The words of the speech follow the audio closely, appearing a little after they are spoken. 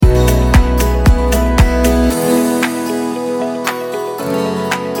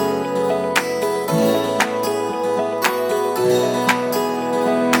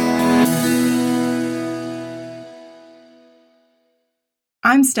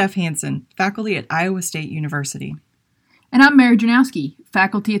I'm Steph Hansen, faculty at Iowa State University. And I'm Mary Janowski,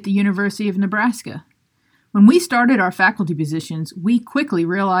 faculty at the University of Nebraska. When we started our faculty positions, we quickly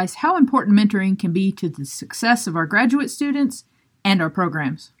realized how important mentoring can be to the success of our graduate students and our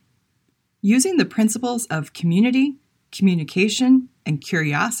programs. Using the principles of community, communication, and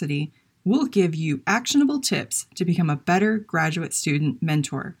curiosity, we'll give you actionable tips to become a better graduate student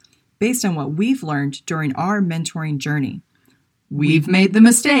mentor based on what we've learned during our mentoring journey. We've made the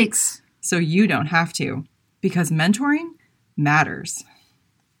mistakes, so you don't have to, because mentoring matters.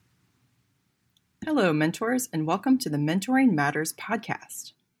 Hello, mentors, and welcome to the Mentoring Matters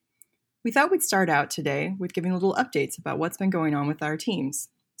podcast. We thought we'd start out today with giving little updates about what's been going on with our teams.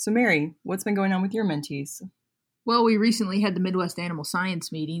 So Mary, what's been going on with your mentees? Well, we recently had the Midwest Animal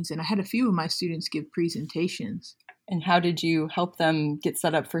Science meetings, and I had a few of my students give presentations. And how did you help them get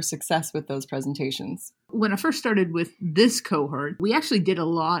set up for success with those presentations? When I first started with this cohort, we actually did a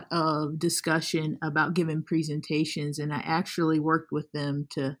lot of discussion about giving presentations, and I actually worked with them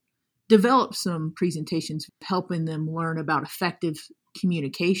to develop some presentations, helping them learn about effective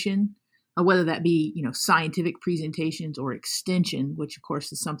communication, whether that be, scientific presentations or extension, which of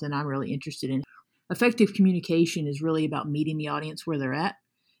course is something I'm really interested in. Effective communication is really about meeting the audience where they're at.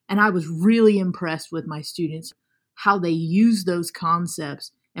 And I was really impressed with my students, how they used those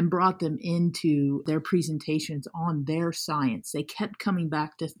concepts and brought them into their presentations on their science. They kept coming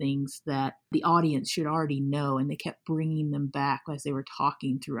back to things that the audience should already know, and they kept bringing them back as they were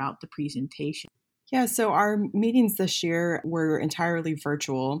talking throughout the presentation. Yeah, so our meetings this year were entirely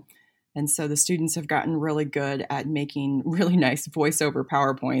virtual. And so the students have gotten really good at making really nice voiceover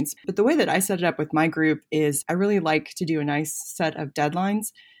PowerPoints. But the way that I set it up with my group is I really like to do a nice set of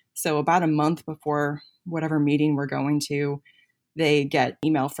deadlines. So about a month before whatever meeting we're going to, they get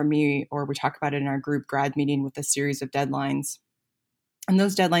email from me, or we talk about it in our group grad meeting with a series of deadlines. And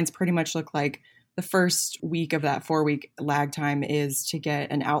those deadlines pretty much look like the first week of that 4-week lag time is to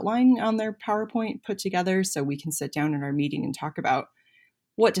get an outline on their PowerPoint put together so we can sit down in our meeting and talk about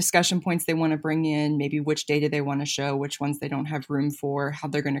what discussion points they want to bring in, maybe which data they want to show, which ones they don't have room for, how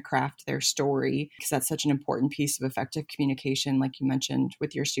they're going to craft their story, because that's such an important piece of effective communication, like you mentioned,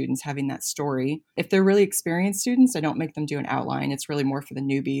 with your students, having that story. If they're really experienced students, I don't make them do an outline. It's really more for the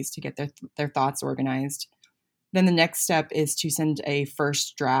newbies to get their thoughts organized. Then the next step is to send a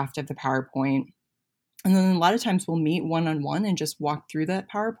first draft of the PowerPoint. And then a lot of times we'll meet one-on-one and just walk through that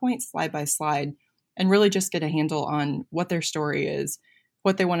PowerPoint slide by slide and really just get a handle on what their story is,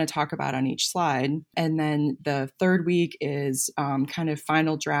 what they want to talk about on each slide. And then the third week is kind of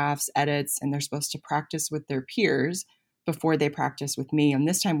final drafts, edits, and they're supposed to practice with their peers before they practice with me. And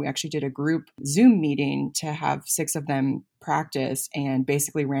this time we actually did a group Zoom meeting to have 6 of them practice, and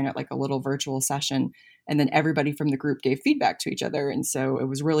basically ran it like a little virtual session. And then everybody from the group gave feedback to each other. And so it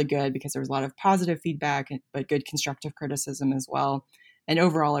was really good because there was a lot of positive feedback, but good constructive criticism as well. And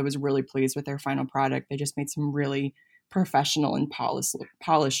overall, I was really pleased with their final product. They just made some really professional and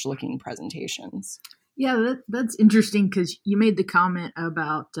polished looking presentations. Yeah, that's interesting because you made the comment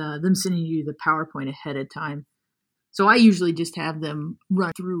about them sending you the PowerPoint ahead of time. So I usually just have them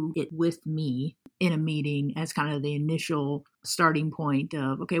run through it with me in a meeting as kind of the initial starting point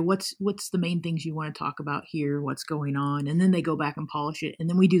of, okay, what's the main things you want to talk about here? What's going on? And then they go back and polish it. And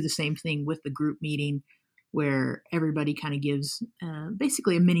then we do the same thing with the group meeting, where everybody kind of gives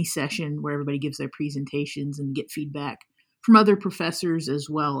basically a mini session where everybody gives their presentations and get feedback from other professors as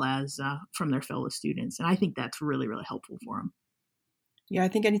well as from their fellow students. And I think that's really, really helpful for them. Yeah, I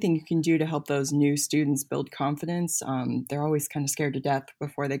think anything you can do to help those new students build confidence. They're always kind of scared to death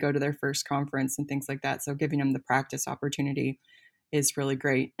before they go to their first conference and things like that. So giving them the practice opportunity is really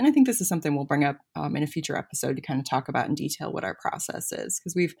great. And I think this is something we'll bring up in a future episode to kind of talk about in detail what our process is,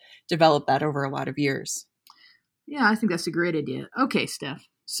 because we've developed that over a lot of years. Yeah, I think that's a great idea. Okay, Steph.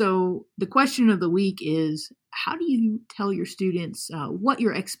 So the question of the week is, how do you tell your students what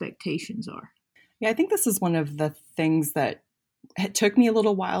your expectations are? Yeah, I think this is one of the things that it took me a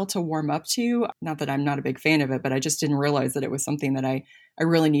little while to warm up to. Not that I'm not a big fan of it, but I just didn't realize that it was something that I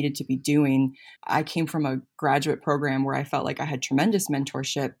really needed to be doing. I came from a graduate program where I felt like I had tremendous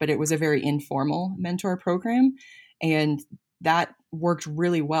mentorship, but it was a very informal mentor program. And that worked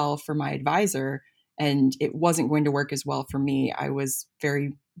really well for my advisor. And it wasn't going to work as well for me. I was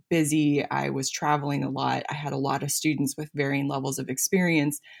very busy. I was traveling a lot. I had a lot of students with varying levels of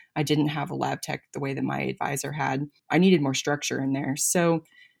experience. I didn't have a lab tech the way that my advisor had. I needed more structure in there. So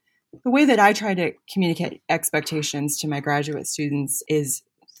the way that I try to communicate expectations to my graduate students is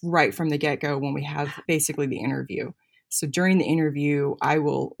right from the get-go when we have basically the interview. So during the interview, I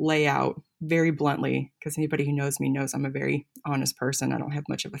will lay out very bluntly, because anybody who knows me knows I'm a very honest person. I don't have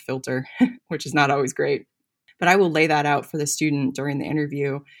much of a filter, which is not always great. But I will lay that out for the student during the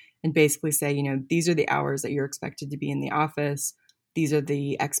interview and basically say, these are the hours that you're expected to be in the office. These are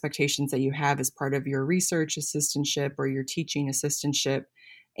the expectations that you have as part of your research assistantship or your teaching assistantship.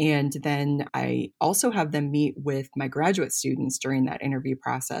 And then I also have them meet with my graduate students during that interview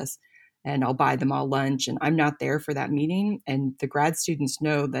process. And I'll buy them all lunch, and I'm not there for that meeting. And the grad students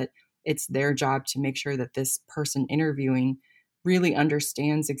know that it's their job to make sure that this person interviewing really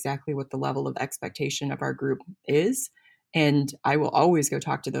understands exactly what the level of expectation of our group is. And I will always go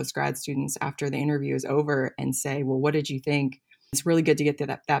talk to those grad students after the interview is over and say, well, what did you think? It's really good to get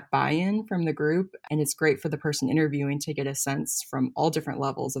that buy-in from the group. And it's great for the person interviewing to get a sense from all different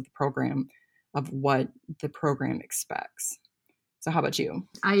levels of the program of what the program expects. So how about you?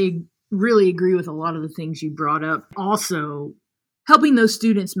 I really agree with a lot of the things you brought up. Also, helping those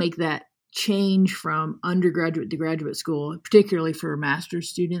students make that change from undergraduate to graduate school, particularly for master's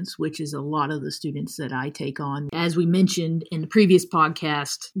students, which is a lot of the students that I take on. As we mentioned in the previous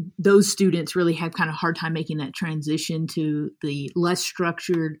podcast, those students really have kind of a hard time making that transition to the less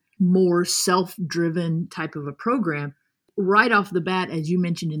structured, more self-driven type of a program. Right off the bat, as you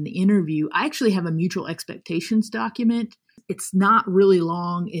mentioned in the interview, I actually have a mutual expectations document. It's not really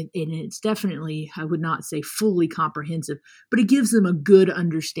long, and it's definitely, I would not say fully comprehensive, but it gives them a good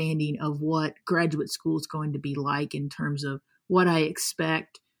understanding of what graduate school is going to be like in terms of what I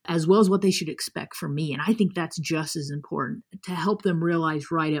expect, as well as what they should expect from me. And I think that's just as important, to help them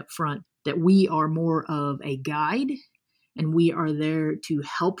realize right up front that we are more of a guide and we are there to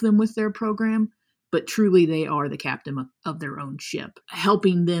help them with their program, but truly they are the captain of their own ship,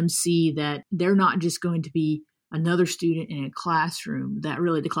 helping them see that they're not just going to be another student in a classroom, that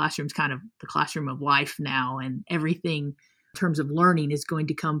really the classroom's kind of the classroom of life now, and everything in terms of learning is going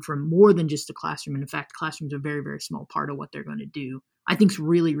to come from more than just the classroom. And in fact, classrooms are a very, very small part of what they're going to do. I think is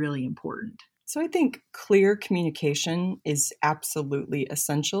really, really important. So I think clear communication is absolutely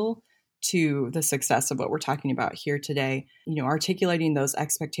essential to the success of what we're talking about here today. Articulating those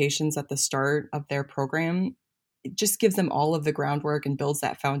expectations at the start of their program, it just gives them all of the groundwork and builds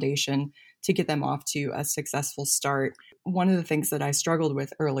that foundation to get them off to a successful start. One of the things that I struggled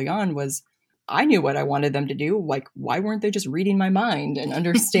with early on was I knew what I wanted them to do. Like, why weren't they just reading my mind and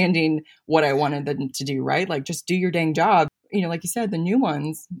understanding what I wanted them to do, right? Like, just do your dang job. Like you said, the new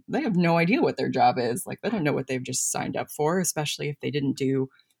ones, they have no idea what their job is. Like, they don't know what they've just signed up for, especially if they didn't do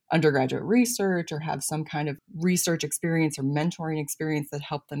undergraduate research or have some kind of research experience or mentoring experience that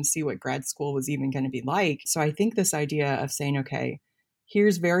helped them see what grad school was even going to be like. So I think this idea of saying, okay,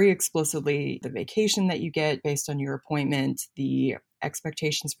 here's very explicitly the vacation that you get based on your appointment, the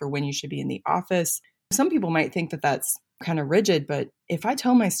expectations for when you should be in the office. Some people might think that that's kind of rigid, but if I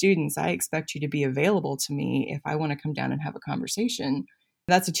tell my students, I expect you to be available to me if I want to come down and have a conversation,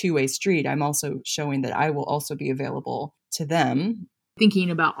 that's a two-way street. I'm also showing that I will also be available to them.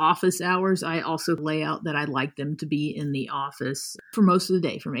 Thinking about office hours, I also lay out that I'd like them to be in the office for most of the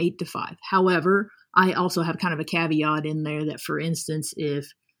day, from 8 to 5. However, I also have kind of a caveat in there that, for instance,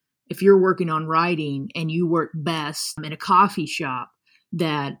 if you're working on writing and you work best in a coffee shop,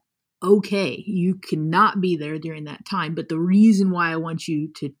 that okay, you cannot be there during that time. But the reason why I want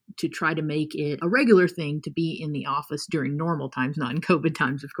you to try to make it a regular thing to be in the office during normal times, not in COVID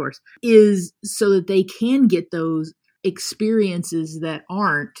times, of course, is so that they can get those experiences that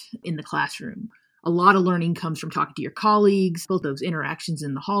aren't in the classroom. A lot of learning comes from talking to your colleagues, both those interactions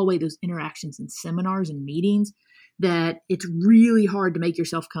in the hallway, those interactions in seminars and meetings, that it's really hard to make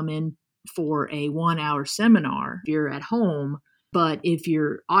yourself come in for a 1-hour seminar if you're at home. But if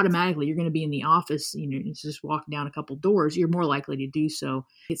you're going to be in the office, it's just walking down a couple doors, you're more likely to do so.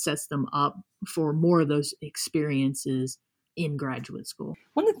 It sets them up for more of those experiences in graduate school.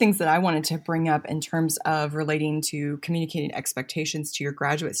 One of the things that I wanted to bring up in terms of relating to communicating expectations to your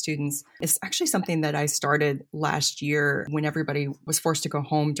graduate students is actually something that I started last year when everybody was forced to go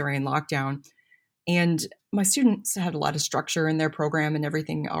home during lockdown. And my students had a lot of structure in their program and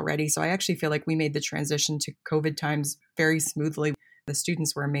everything already. So I actually feel like we made the transition to COVID times very smoothly. The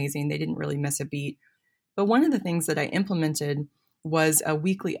students were amazing. They didn't really miss a beat. But one of the things that I implemented was a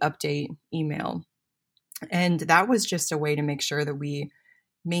weekly update email. And that was just a way to make sure that we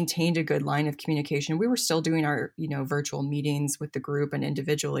maintained a good line of communication. We were still doing our, virtual meetings with the group and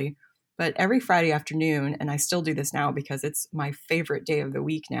individually, but every Friday afternoon, and I still do this now because it's my favorite day of the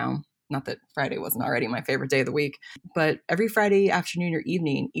week now. Not that Friday wasn't already my favorite day of the week, but every Friday afternoon or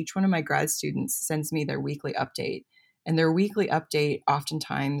evening, each one of my grad students sends me their weekly update. And their weekly update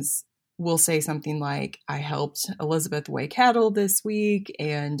oftentimes will say something like, I helped Elizabeth weigh cattle this week,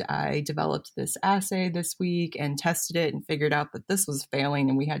 and I developed this assay this week and tested it and figured out that this was failing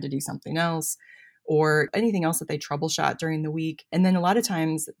and we had to do something else, or anything else that they troubleshot during the week. And then a lot of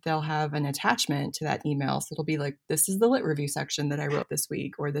times they'll have an attachment to that email. So it'll be like, this is the lit review section that I wrote this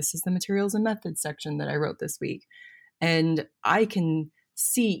week, or this is the materials and methods section that I wrote this week. And I can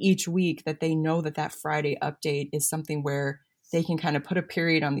see each week that they know that that Friday update is something where they can kind of put a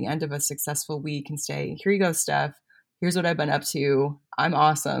period on the end of a successful week and say, here you go, Steph. Here's what I've been up to. I'm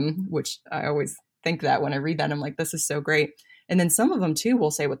awesome, which I always think that when I read that, I'm like, this is so great. And then some of them too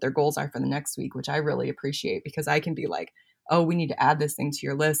will say what their goals are for the next week, which I really appreciate, because I can be like, oh, we need to add this thing to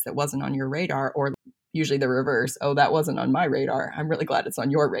your list that wasn't on your radar, or usually the reverse. Oh, that wasn't on my radar. I'm really glad it's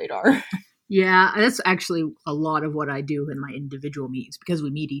on your radar. Yeah, that's actually a lot of what I do in my individual meetings, because we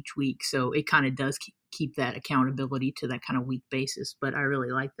meet each week. So it kind of does keep that accountability to that kind of week basis. But I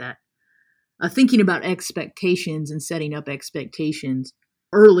really like that. Thinking about expectations and setting up expectations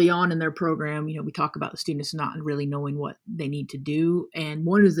early on in their program, we talk about the students not really knowing what they need to do. And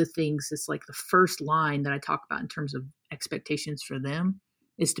one of the things that's like the first line that I talk about in terms of expectations for them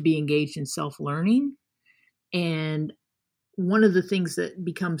is to be engaged in self-learning. And one of the things that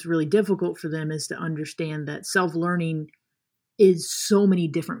becomes really difficult for them is to understand that self-learning is so many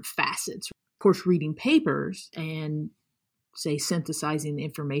different facets. Of course, reading papers and, say, synthesizing the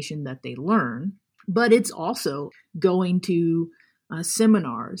information that they learn, but it's also going to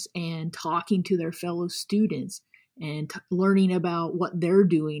seminars and talking to their fellow students and learning about what they're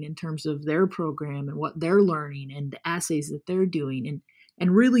doing in terms of their program and what they're learning and the assays that they're doing,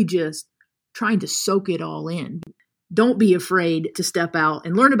 and really just trying to soak it all in. Don't be afraid to step out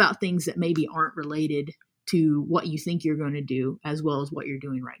and learn about things that maybe aren't related to what you think you're going to do, as well as what you're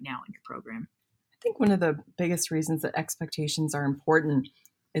doing right now in your program. I think one of the biggest reasons that expectations are important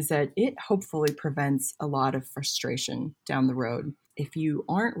is that it hopefully prevents a lot of frustration down the road. If you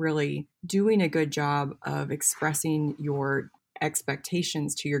aren't really doing a good job of expressing your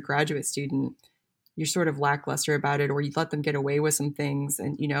expectations to your graduate student, you're sort of lackluster about it, or you let them get away with some things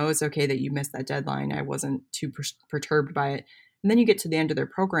and, it's okay that you missed that deadline. I wasn't too perturbed by it. And then you get to the end of their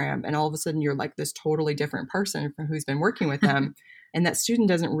program and all of a sudden you're like this totally different person from who's been working with them. And that student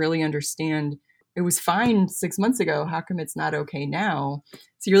doesn't really understand, it was fine 6 months ago. How come it's not okay now?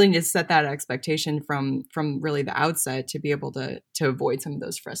 So you really need to set that expectation from really the outset to be able to avoid some of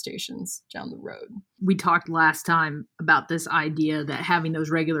those frustrations down the road. We talked last time about this idea that having those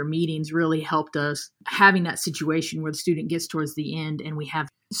regular meetings really helped us, having that situation where the student gets towards the end and we have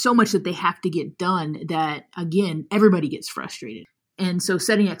so much that they have to get done that, again, everybody gets frustrated. And so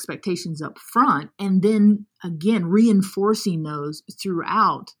setting expectations up front and then, again, reinforcing those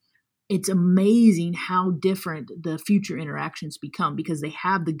throughout, it's amazing how different the future interactions become because they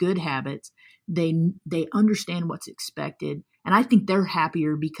have the good habits. They understand what's expected. And I think they're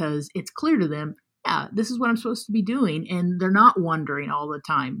happier because it's clear to them, yeah, this is what I'm supposed to be doing. And they're not wondering all the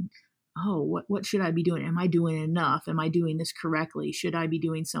time, oh, what should I be doing? Am I doing enough? Am I doing this correctly? Should I be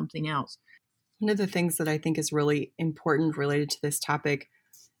doing something else? One of the things that I think is really important related to this topic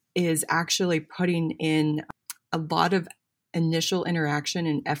is actually putting in a lot of initial interaction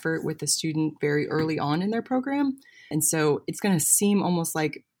and effort with the student very early on in their program. And so it's going to seem almost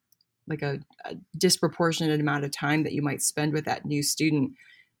like a disproportionate amount of time that you might spend with that new student,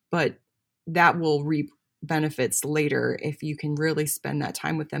 but that will reap benefits later if you can really spend that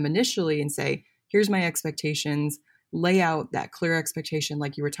time with them initially and say, here's my expectations, lay out that clear expectation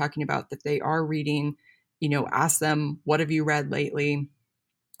like you were talking about, that they are reading, ask them, what have you read lately?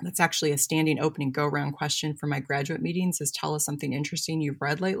 That's actually a standing opening go-around question for my graduate meetings is tell us something interesting you've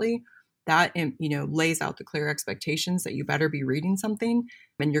read lately. That, lays out the clear expectations that you better be reading something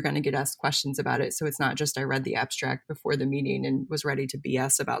and you're going to get asked questions about it. So it's not just I read the abstract before the meeting and was ready to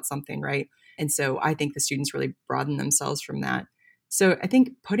BS about something, right? And so I think the students really broaden themselves from that. So I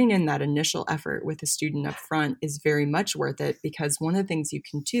think putting in that initial effort with the student up front is very much worth it because one of the things you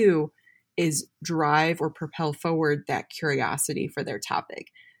can do is drive or propel forward that curiosity for their topic.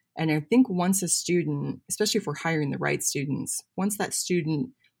 And I think once a student, especially if we're hiring the right students, once that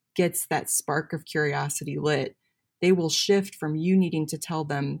student gets that spark of curiosity lit, they will shift from you needing to tell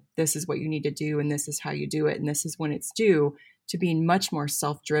them this is what you need to do and this is how you do it and this is when it's due, to being much more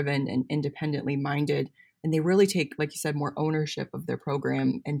self-driven and independently minded. And they really take, like you said, more ownership of their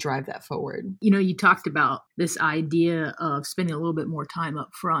program and drive that forward. You talked about this idea of spending a little bit more time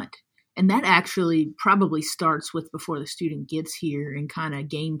up front. And that actually probably starts with before the student gets here and kind of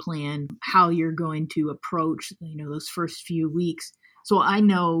game plan how you're going to approach, those first few weeks. So I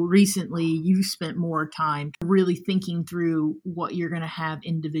know recently you spent more time really thinking through what you're going to have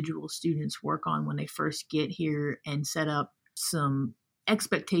individual students work on when they first get here and set up some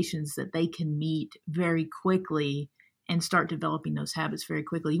expectations that they can meet very quickly and start developing those habits very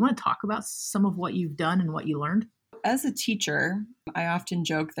quickly. You want to talk about some of what you've done and what you learned? As a teacher, I often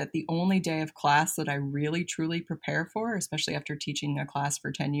joke that the only day of class that I really truly prepare for, especially after teaching a class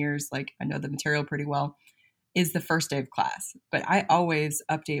for 10 years, like I know the material pretty well, is the first day of class. But I always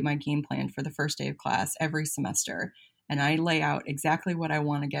update my game plan for the first day of class every semester. And I lay out exactly what I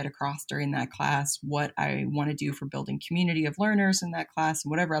want to get across during that class, what I want to do for building community of learners in that class,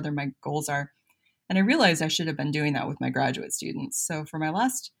 and whatever other my goals are. And I realized I should have been doing that with my graduate students. So for my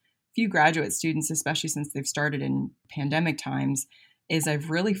last few graduate students, especially since they've started in pandemic times, is I've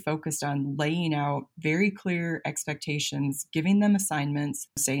really focused on laying out very clear expectations, giving them assignments,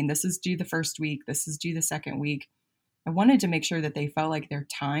 saying this is due the first week, this is due the second week. I wanted to make sure that they felt like their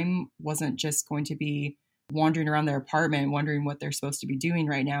time wasn't just going to be wandering around their apartment, wondering what they're supposed to be doing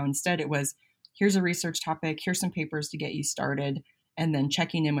right now. Instead, it was, here's a research topic, here's some papers to get you started, and then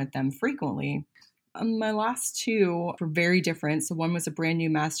checking in with them frequently. My last two were very different. So one was a brand new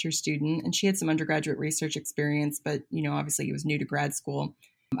master's student, and she had some undergraduate research experience, but obviously it was new to grad school.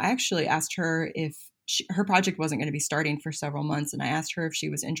 I actually asked her if her project wasn't going to be starting for several months, and I asked her if she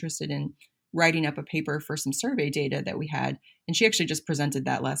was interested in writing up a paper for some survey data that we had. And she actually just presented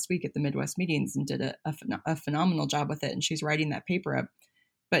that last week at the Midwest meetings and did a phenomenal job with it. And she's writing that paper up.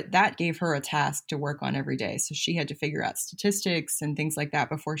 But that gave her a task to work on every day. So she had to figure out statistics and things like that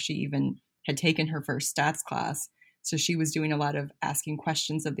before she even had taken her first stats class. So she was doing a lot of asking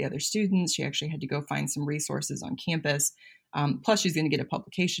questions of the other students. She actually had to go find some resources on campus. Plus, she's going to get a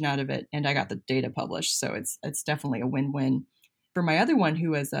publication out of it, and I got the data published. So it's definitely a win-win. For my other one,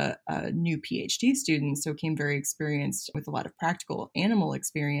 who was a new PhD student, so came very experienced with a lot of practical animal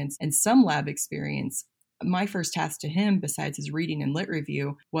experience and some lab experience, my first task to him, besides his reading and lit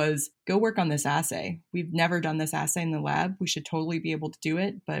review, was go work on this assay. We've never done this assay in the lab. We should totally be able to do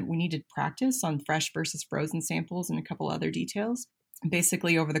it, but we need to practice on fresh versus frozen samples and a couple other details.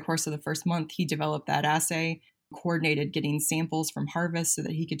 Basically, over the course of the first month, he developed that assay, coordinated getting samples from harvest so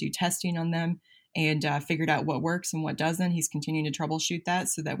that he could do testing on them, and figured out what works and what doesn't. He's continuing to troubleshoot that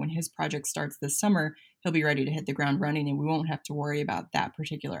so that when his project starts this summer, he'll be ready to hit the ground running and we won't have to worry about that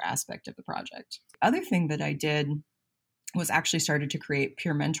particular aspect of the project. Other thing that I did was actually started to create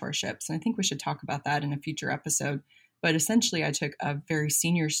peer mentorships. And I think we should talk about that in a future episode. But essentially, I took a very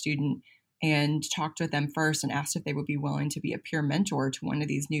senior student and talked with them first and asked if they would be willing to be a peer mentor to one of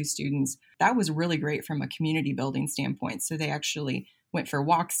these new students. That was really great from a community building standpoint. So they actually went for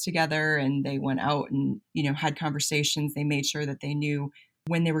walks together and they went out and, had conversations. They made sure that they knew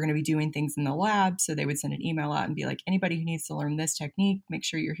when they were going to be doing things in the lab. So they would send an email out and be like, anybody who needs to learn this technique, make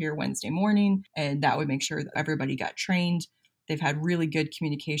sure you're here Wednesday morning. And that would make sure that everybody got trained. They've had really good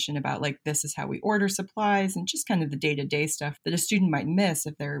communication about this is how we order supplies and just kind of the day-to-day stuff that a student might miss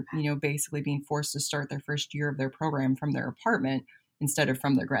if they're, basically being forced to start their first year of their program from their apartment instead of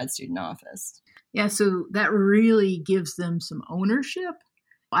from their grad student office. Yeah, so that really gives them some ownership.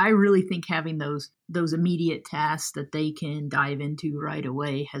 I really think having those immediate tasks that they can dive into right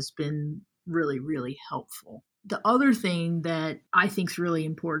away has been really, really helpful. The other thing that I think is really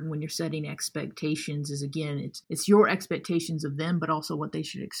important when you're setting expectations is, again, it's your expectations of them, but also what they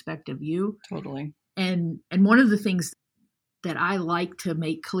should expect of you. Totally. And one of the things that I like to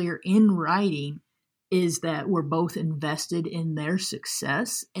make clear in writing is that we're both invested in their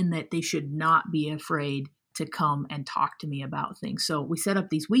success and that they should not be afraid to come and talk to me about things. So we set up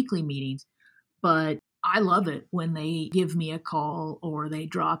these weekly meetings, but I love it when they give me a call or they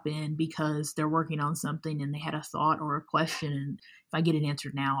drop in because they're working on something and they had a thought or a question. And if I get it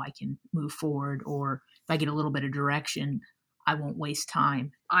answered now, I can move forward. Or if I get a little bit of direction, I won't waste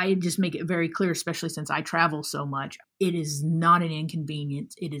time. I just make it very clear, especially since I travel so much, it is not an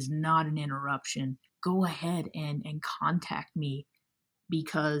inconvenience. It is not an interruption. Go ahead and contact me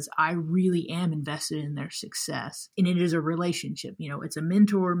because I really am invested in their success. And it is a relationship. It's a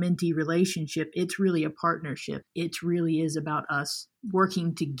mentor-mentee relationship. It's really a partnership. It really is about us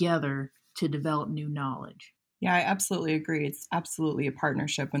working together to develop new knowledge. Yeah, I absolutely agree. It's absolutely a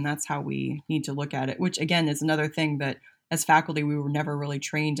partnership, and that's how we need to look at it, which again is another thing that as faculty, we were never really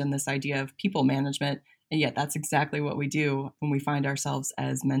trained in this idea of people management. And yet that's exactly what we do when we find ourselves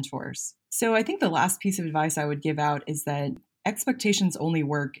as mentors. So I think the last piece of advice I would give out is that expectations only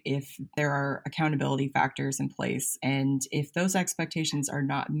work if there are accountability factors in place. And if those expectations are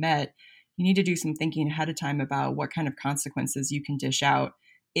not met, you need to do some thinking ahead of time about what kind of consequences you can dish out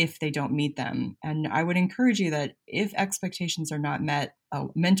if they don't meet them. And I would encourage you that if expectations are not met, a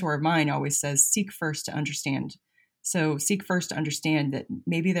mentor of mine always says, seek first to understand. So seek first to understand that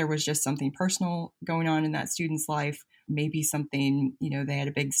maybe there was just something personal going on in that student's life. Maybe something, they had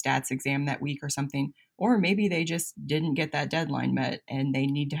a big stats exam that week or something, or maybe they just didn't get that deadline met and they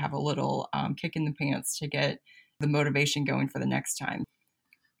need to have a little kick in the pants to get the motivation going for the next time.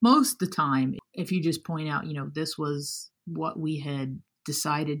 Most of the time, if you just point out, this was what we had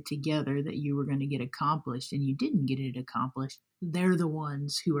decided together that you were going to get accomplished and you didn't get it accomplished, they're the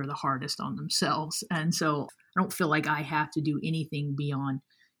ones who are the hardest on themselves. And so I don't feel like I have to do anything beyond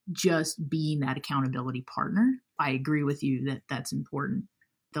just being that accountability partner. I agree with you that that's important.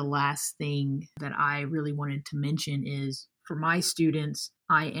 The last thing that I really wanted to mention is for my students,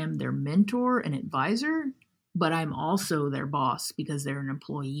 I am their mentor and advisor, but I'm also their boss because they're an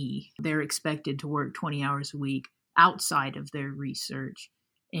employee. They're expected to work 20 hours a week outside of their research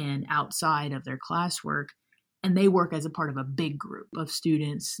and outside of their classwork. And they work as a part of a big group of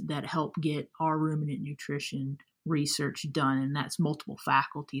students that help get our ruminant nutrition research done. And that's multiple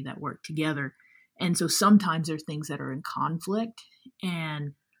faculty that work together. And so sometimes there's things that are in conflict.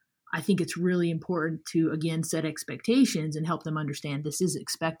 And I think it's really important to, again, set expectations and help them understand this is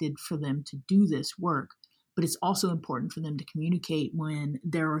expected for them to do this work. But it's also important for them to communicate when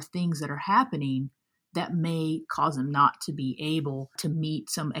there are things that are happening that may cause them not to be able to meet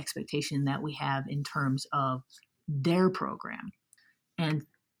some expectation that we have in terms of their program. And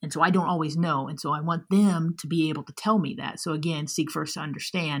so I don't always know. And so I want them to be able to tell me that. So again, seek first to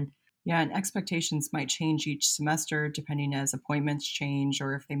understand. Yeah, and expectations might change each semester depending as appointments change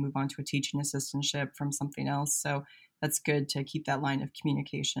or if they move on to a teaching assistantship from something else. So that's good to keep that line of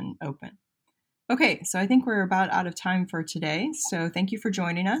communication open. Okay, so I think we're about out of time for today. So thank you for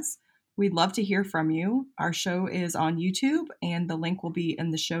joining us. We'd love to hear from you. Our show is on YouTube, and the link will be in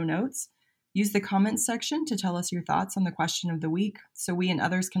the show notes. Use the comments section to tell us your thoughts on the question of the week so we and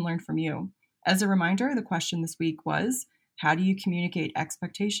others can learn from you. As a reminder, the question this week was, how do you communicate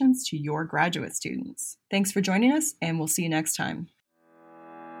expectations to your graduate students? Thanks for joining us, and we'll see you next time.